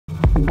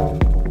El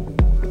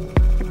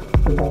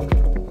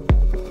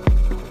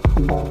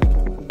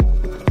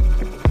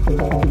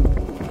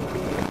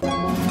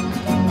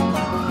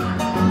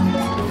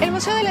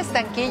Museo del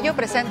Estanquillo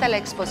presenta la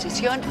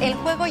exposición El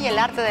Juego y el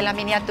Arte de la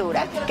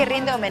Miniatura, que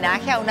rinde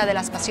homenaje a una de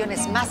las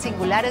pasiones más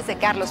singulares de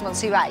Carlos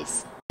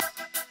Monsiváis.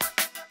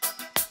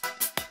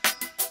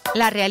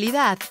 La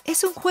realidad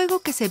es un juego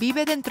que se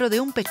vive dentro de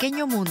un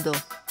pequeño mundo.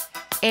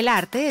 El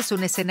arte es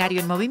un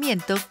escenario en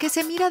movimiento que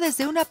se mira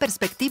desde una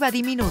perspectiva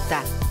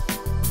diminuta.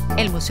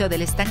 El Museo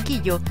del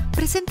Estanquillo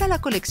presenta la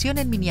colección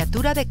en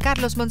miniatura de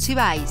Carlos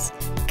Monsiváis,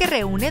 que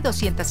reúne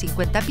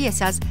 250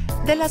 piezas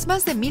de las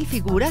más de 1000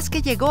 figuras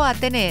que llegó a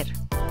tener.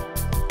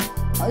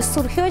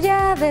 Surgió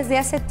ya desde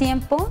hace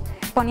tiempo,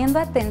 poniendo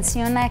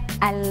atención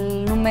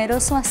al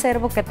numeroso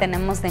acervo que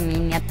tenemos de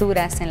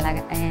miniaturas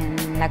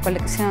en la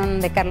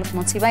colección de Carlos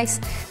Monsiváis.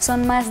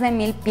 Son más de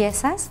 1000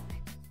 piezas.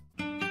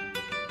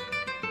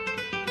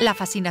 La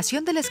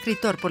fascinación del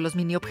escritor por los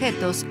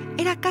miniobjetos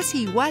era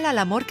casi igual al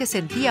amor que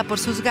sentía por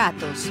sus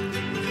gatos.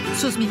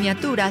 Sus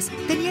miniaturas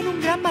tenían un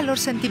gran valor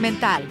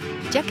sentimental,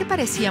 ya que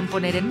parecían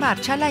poner en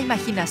marcha la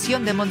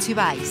imaginación de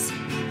Monsiváis.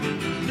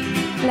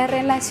 La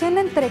relación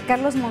entre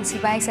Carlos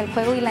Monsiváis, el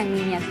juego y la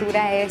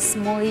miniatura es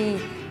muy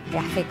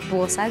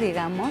afectuosa,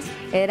 digamos.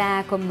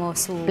 Era como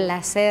su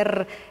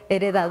placer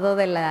heredado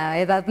de la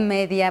Edad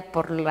Media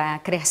por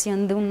la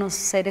creación de unos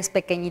seres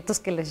pequeñitos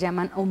que les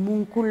llaman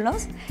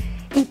homúnculos.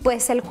 Y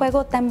pues el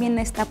juego también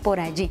está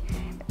por allí,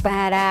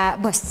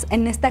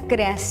 en esta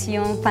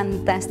creación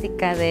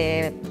fantástica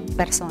de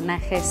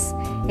personajes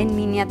en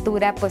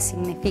miniatura, pues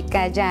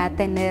significa ya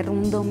tener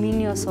un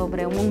dominio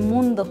sobre un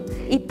mundo.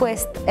 Y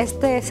pues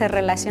este se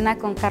relaciona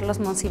con Carlos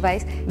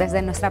Monsiváis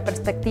desde nuestra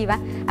perspectiva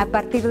a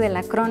partir de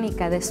la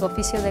crónica, de su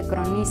oficio de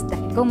cronista.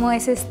 Cómo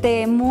es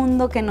este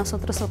mundo que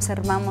nosotros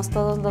observamos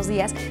todos los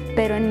días,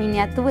 pero en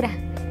miniatura.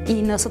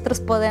 Y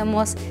nosotros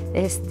podemos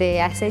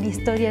hacer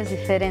historias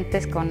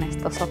diferentes con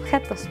estos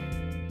objetos.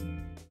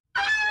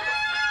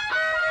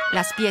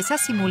 Las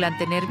piezas simulan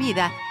tener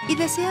vida y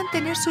desean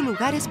tener su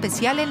lugar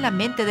especial en la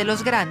mente de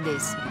los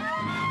grandes.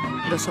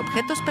 Los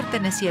objetos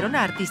pertenecieron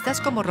a artistas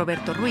como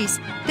Roberto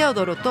Ruiz,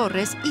 Teodoro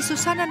Torres y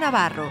Susana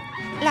Navarro,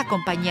 la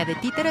compañía de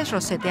títeres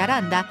Rosete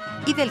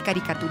Aranda y del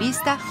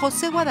caricaturista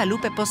José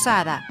Guadalupe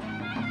Posada.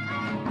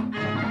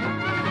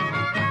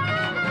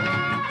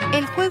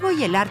 El juego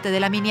y el arte de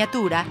la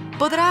miniatura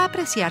podrá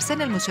apreciarse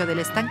en el Museo del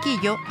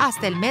Estanquillo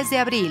hasta el mes de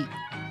abril.